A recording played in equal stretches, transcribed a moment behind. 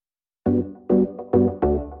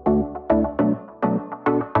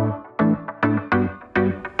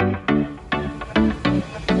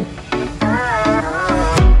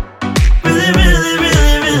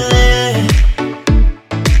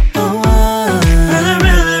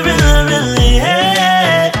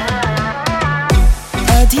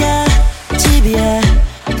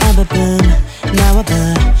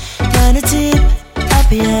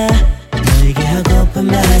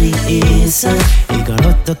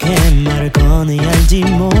어떻게 말을 꺼내야 할지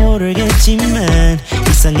모르겠지만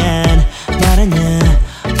이상한 말 아냐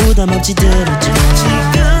부담 없이 들어줘.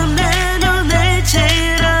 지금 내 눈에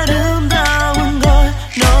제일 아름다운 걸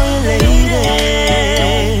너의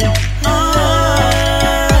lady.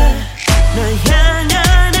 널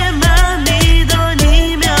향한 내 맘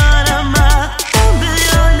믿어니면 아마 안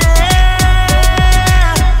변해.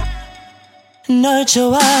 널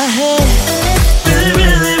좋아해 really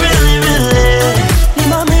really really really. 네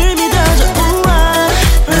맘을 믿어줘 우와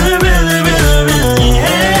really really really really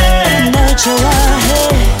yeah. 널 좋아해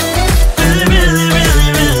really really really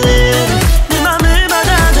really. 네 맘을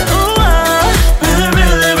받아줘 우와 really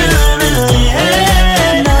really really really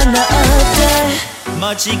yeah. 넌 나 어때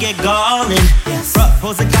멋지게 걸린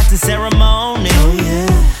프로포즈 같은 ceremony oh, yeah.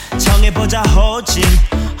 정해보자 호칭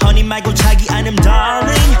honey 말고 자기 이름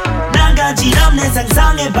darling. 난 간지럽는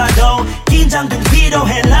상상해봐도 긴장도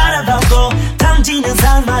필요해 날아보고 당지는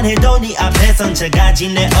상만해도 네 앞에선 저가지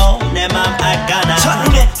내 맘 알까나.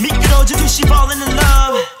 첫눈에 미끄러지듯이 falling in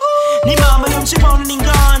love. 네 맘을 훔쳐보는 건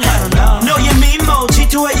너의 미모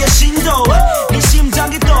질투의 여신도 네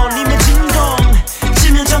심장이 떨림의 진동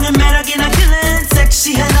치명적인 매력이 나길래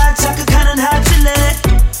섹시하나 자극하는 하질래.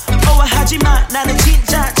 오해하지마 나는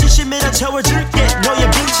진짜 진심이라 채워줄게 너의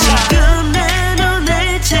빛이. 지금 내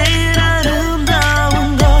눈에 제일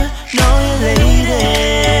아름다운 걸 너의 lady.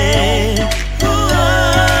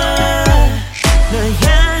 널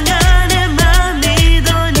향한 내 맘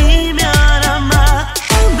믿어니면 아마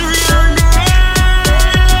안 변해.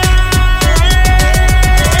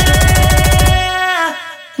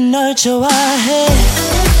 널 좋아해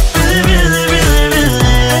really really really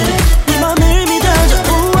really. 네 맘을 믿어줘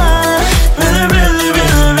우와 really really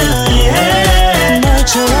really really yeah. 널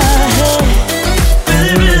좋아해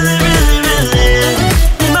really really really really.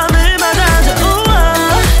 네 맘을 받아줘 우와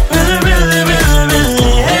really really really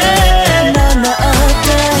really yeah. 넌 나 어때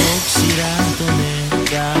혹시라도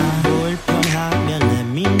내가 불편하면 let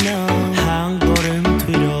me know. 한 걸음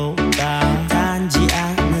뒤로 가 단지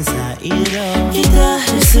않는 사이로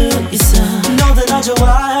기다릴 수 있어. 너도 나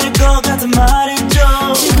좋아할 것 같은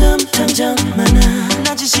말해줘 지금 당장 많아.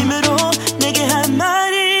 나 진심으로 내게 할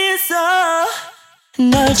말이 있어.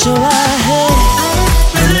 널 좋아해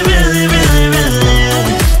really really really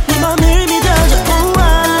really. 네 맘을 믿어줘 우와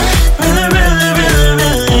really really really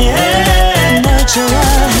really yeah. 널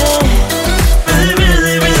좋아해 really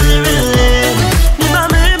really really really. 네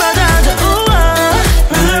맘을 받아줘 우와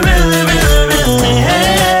really really really really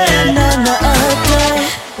yeah. 넌 나 어때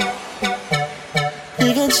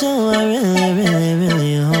네가 좋아 really really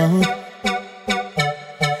really oh.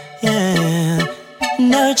 yeah.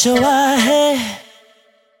 널 좋아해